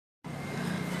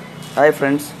Hi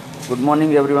friends, good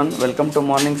morning everyone. Welcome to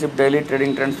Morning Sip Daily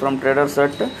Trading Trends from Traders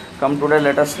Set. Come today,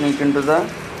 let us sneak into the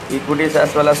equities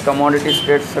as well as commodities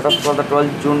trade setup for the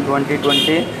 12th June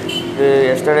 2020.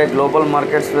 Yesterday, global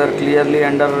markets were clearly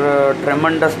under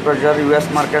tremendous pressure. US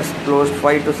markets closed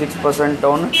 5 to 6%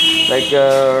 down, like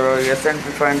S&P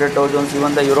 500, Dow Jones.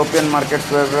 Even the European markets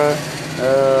were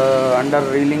under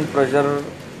reeling pressure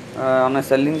on a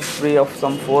selling spree of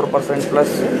some 4% plus,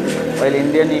 while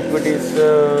Indian equities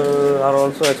are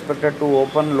also expected to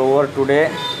open lower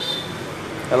today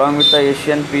along with the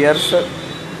Asian peers.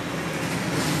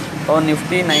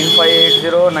 Nifty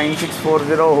 9580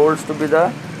 9640 holds to be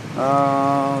the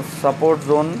support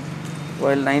zone,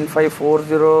 while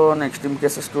 9540 on extreme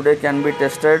cases today can be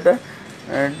tested,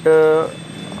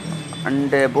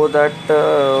 and above that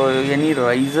any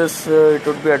rises it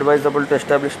would be advisable to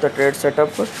establish the trade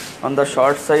setup on the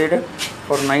short side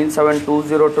for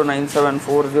 9720 to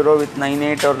 9740 with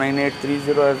 98 or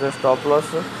 9830 as a stop loss.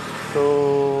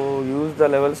 So use the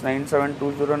levels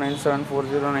 9720,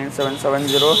 9740,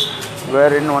 9770,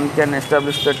 wherein one can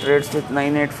establish the trades with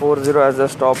 9840 as a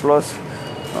stop loss.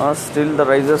 Still the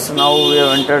rises, now we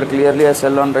have entered clearly a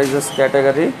sell on rises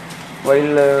category,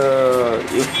 while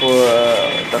if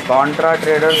the contra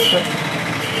traders,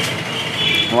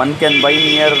 one can buy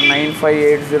near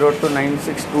 9580 to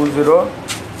 9620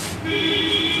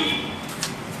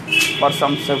 for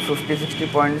some 50-60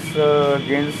 points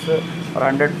gains or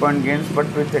 100-point gains, but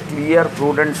with a clear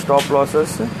prudent stop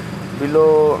losses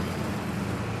below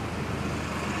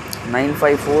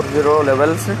 9540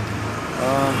 levels.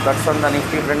 That's on the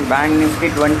Nifty front. Bank Nifty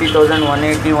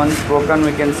 20,180 once broken,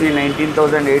 we can see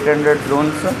 19,800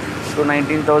 zones to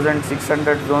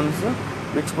 19,600 zones,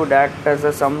 which could act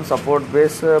as some support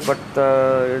base, but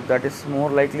that is more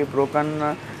likely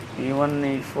broken. Even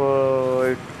if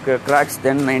it cracks,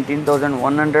 then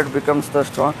 19,100 becomes the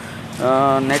strong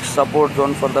next support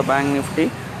zone for the Bank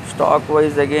Nifty. Stock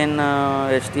wise, again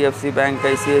HDFC Bank,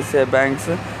 ICICI banks,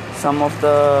 some of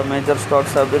the major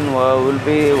stocks have been will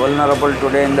be vulnerable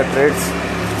today in the trades.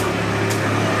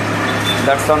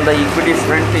 That's on the equities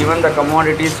front. Even the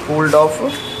commodities cooled off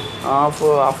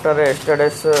after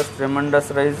yesterday's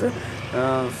tremendous rise.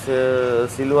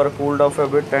 Silver cooled off a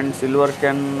bit, and silver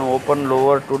can open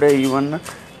lower today, even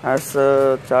as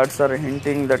charts are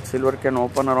hinting that silver can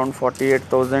open around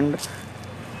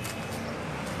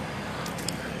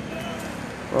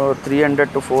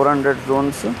 48,300 to 400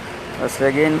 zones.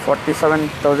 Again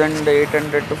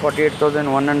 47,800 to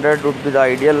 48,100 would be the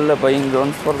ideal buying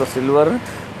zones for the silver.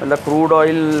 The crude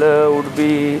oil would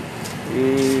be,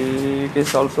 it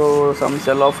is also some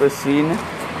sell off is seen.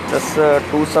 Thus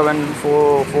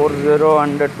 2740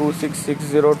 and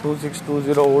 2660,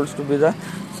 2620 holds to be the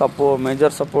major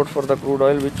support for the crude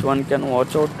oil, which one can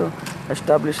watch out to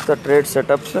establish the trade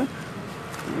setups.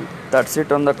 That's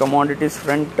it on the commodities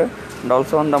front, and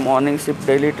also on the Morning Sip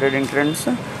Daily Trading Trends.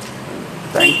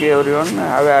 Thank you everyone.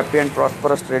 Have a happy and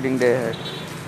prosperous trading day ahead.